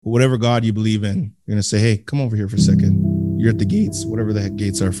whatever God you believe in, you're gonna say, hey, come over here for a second. You're at the gates, whatever the heck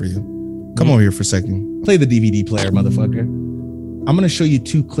gates are for you. Come over here for a second. Play the DVD player, motherfucker. I'm gonna show you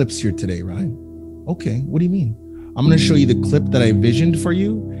 2 clips here today, Ryan. Okay, what do you mean? I'm gonna show you the clip that I visioned for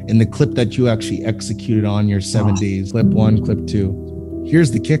you and the clip that you actually executed on your 7 days. Clip 1, clip 2. Here's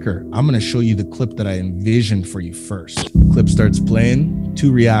the kicker. I'm gonna show you the clip that I envisioned for you first. Clip starts playing,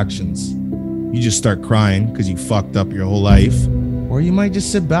 2 reactions. You just start crying because you fucked up your whole life. Or you might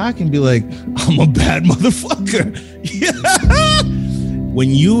just sit back and be like, I'm a bad motherfucker. Yeah. When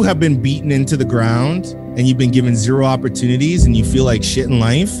you have been beaten into the ground and you've been given 0 opportunities and you feel like shit in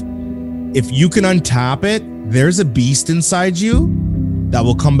life, if you can untap it, there's a beast inside you that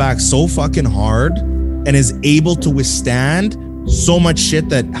will come back so fucking hard and is able to withstand so much shit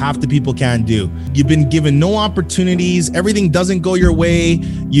that half the people can't do. You've been given no opportunities. Everything doesn't go your way.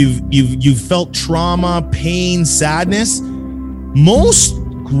 You've felt trauma, pain, sadness. Most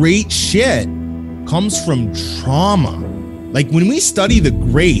great shit comes from trauma. Like when we study the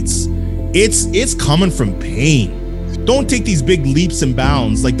greats, it's coming from pain. Don't take these big leaps and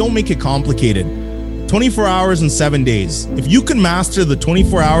bounds. Like, don't make it complicated. 24 hours and 7 days. If you can master the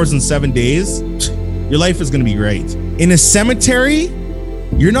 24 hours and 7 days, your life is going to be great. In a cemetery,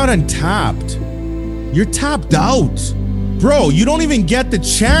 you're not untapped. You're tapped out. Bro, you don't even get the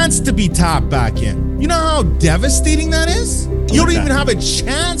chance to be tapped back in. You know how devastating that is? You don't even have a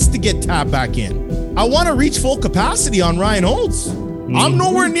chance to get tapped back in. I want to reach full capacity on Ryan Holtz. I'm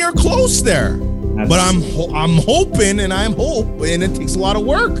nowhere near close there. But I'm hoping, and it takes a lot of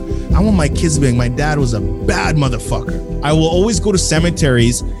work. I want my kids to be like, my dad was a bad motherfucker. I will always go to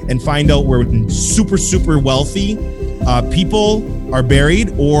cemeteries and find out where super, super wealthy people are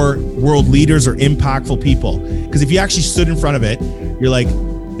buried, or world leaders or impactful people. Because if you actually stood in front of it, you're like,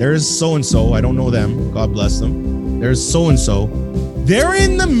 there's so-and-so, I don't know them, God bless them. There's so-and-so. They're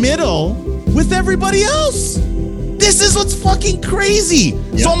in the middle with everybody else. This is what's fucking crazy.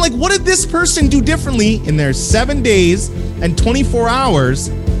 Yeah. So I'm like, what did this person do differently in their 7 days and 24 hours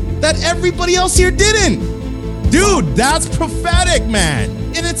that everybody else here didn't? Dude, that's prophetic, man.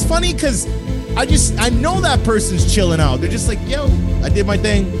 And it's funny because I know that person's chilling out. They're just like, yo, I did my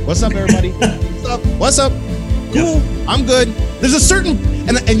thing. What's up, everybody? What's up? Cool. Yeah. I'm good. There's a certain,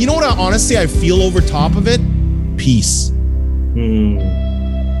 and you know what, honestly, I feel over top of it? Peace.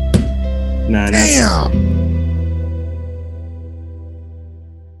 Damn.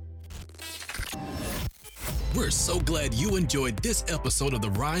 We're so glad you enjoyed this episode of the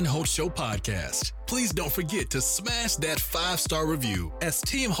Ryan Holtz Show podcast. Please don't forget to smash that 5-star review, as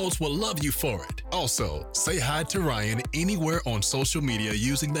Team Holtz will love you for it. Also, say hi to Ryan anywhere on social media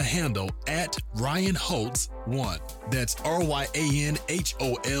using the handle @RyanHoltz1. That's RyanHoltz,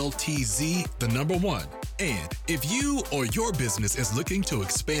 the number 1. And if you or your business is looking to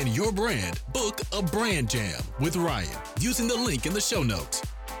expand your brand, book a brand jam with Ryan using the link in the show notes.